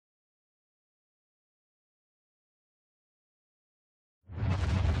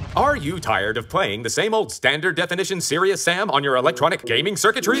Are you tired of playing the same old standard definition Serious Sam on your electronic gaming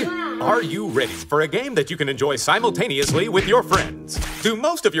circuitry? Are you ready for a game that you can enjoy simultaneously with your friends? Do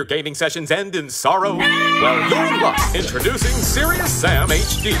most of your gaming sessions end in sorrow? Well, you're in luck. Introducing Serious Sam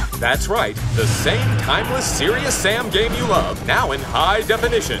HD. That's right, the same timeless Serious Sam game you love, now in high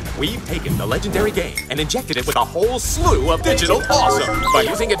definition. We've taken the legendary game and injected it with a whole slew of digital awesome. By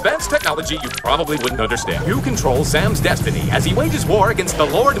using advanced technology you probably wouldn't understand. You control Sam's destiny as he wages war against the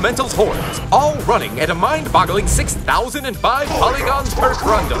Lord Mental's hordes, all running at a mind-boggling 6,005 polygons per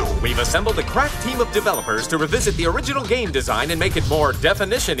grundle. We've assembled a crack team of developers to revisit the original game design and make it more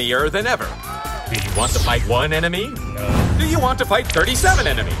definition-ier than ever. Do you want to fight one enemy? No. Do you want to fight 37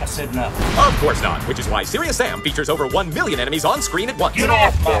 enemies? I said no. Of course not, which is why Serious Sam features over 1 million enemies on screen at once. Get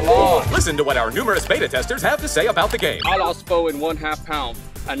off my lawn! Listen to what our numerous beta testers have to say about the game. I lost 4 in 1/2 pound,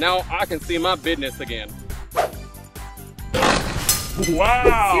 and now I can see my business again.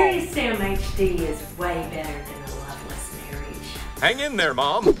 Wow! Serious Sam HD is way better than a loveless marriage. Hang in there,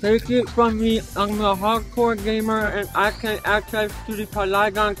 Mom. Take it from me, I'm a hardcore gamer and I can access to the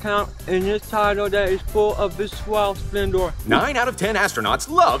polygon count in this title that is full of visual splendor. 9 out of 10 astronauts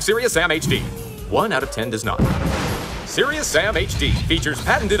love Serious Sam HD. 1 out of 10 does not. Serious Sam HD features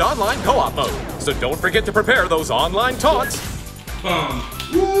patented online co-op mode, so don't forget to prepare those online taunts.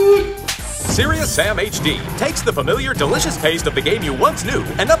 Serious Sam HD takes the familiar, delicious taste of the game you once knew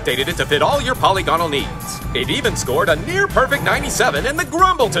and updated it to fit all your polygonal needs. It even scored a near-perfect 97 in the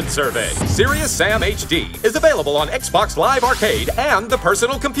Grumbleton survey. Serious Sam HD is available on Xbox Live Arcade and the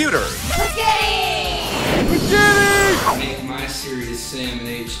personal computer. Let's get it! Make my Serious Sam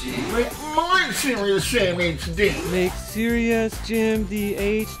in HD. Make my Serious Sam HD. Make Serious Jim the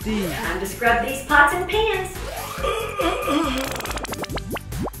HD. Time to scrub these pots and pans.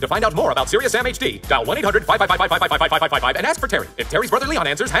 To find out more about Serious Sam HD, dial 1-800-555-555-555 and ask for Terry. If Terry's brother Leon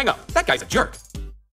answers, hang up. That guy's a jerk.